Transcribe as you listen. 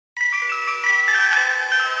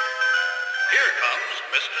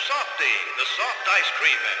Mr. Softy, the soft ice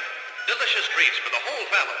cream man. Delicious treats for the whole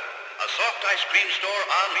family. A soft ice cream store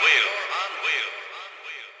on wheels.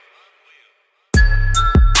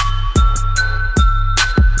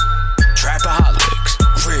 Trapaholics,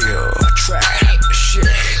 real trap shit.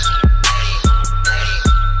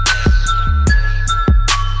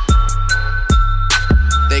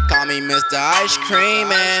 They call me Mr. Ice Cream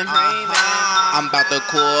Man. I'm about to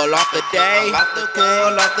cool off the day.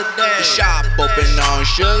 The shop open on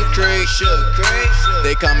Sugar Creek.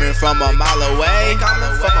 They coming from a mile away.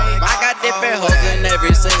 I got different hoes in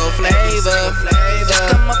every single flavor. Just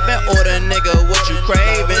come up and order, nigga, what you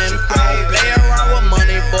craving? I don't play around with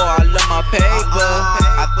money, boy, I love my paper.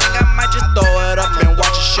 I think I might just throw it up and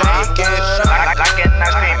watch it shake it. Like an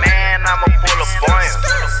ice cream man, I'ma pull up on you.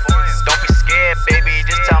 Don't be scared, baby,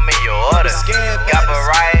 just tell me your order. Got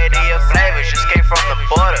variety of flavors, just came from the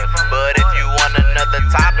border. But if you want another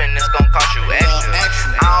topping, it's gon' cost you extra.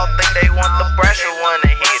 I don't think they want the pressure when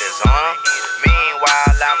the heat is on them.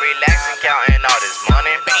 Meanwhile, I'm relaxing, counting all this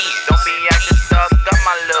money. Don't be acting stuck up,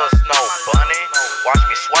 my little snow bunny. Watch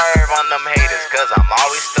me swerve on them haters, cause I'm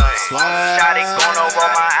always stunning. Shotty gonna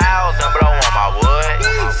roll my owls and blow on my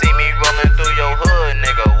wood. See me rolling through your hood,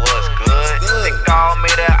 nigga, what's good? They call me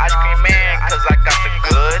the ice cream man, cause I got the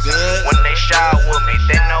goods. When they shot with me,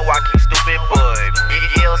 they know I keep stupid bud.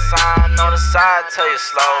 Yield sign on the side, tell you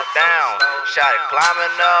slow down. Shotty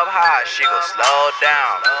climbing up high, she gon' slow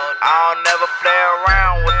down. I don't never play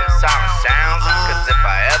around with them siren sounds, cause if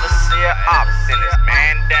I ever see an op, then it's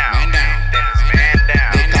man down.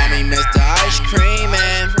 They call me Mr. Ice Cream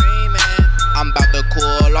Man. I'm about to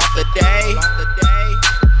cool off the day.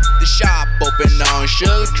 The shop open on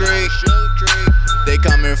Sugar Creek. They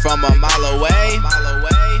coming from a mile away.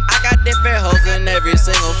 I got different hoes in every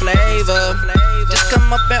single flavor. Just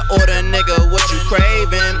come up and order, nigga, what you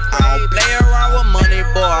craving? I don't play around with money,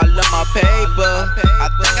 boy, I love my paper. I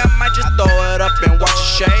think I might just throw it up and watch it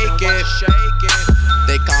shake it.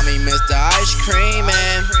 They call me Mr. Ice Cream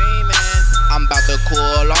Man. I'm about to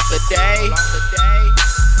cool off the day.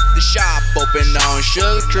 The shop open on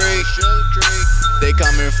Sugar Creek. They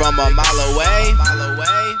coming from a mile away.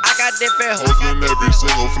 I got different hoes in every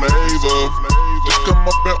single flavor. Just come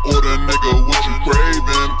up and order, nigga, what you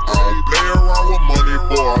craving? I don't play around with money,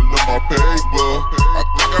 boy, I love my paper.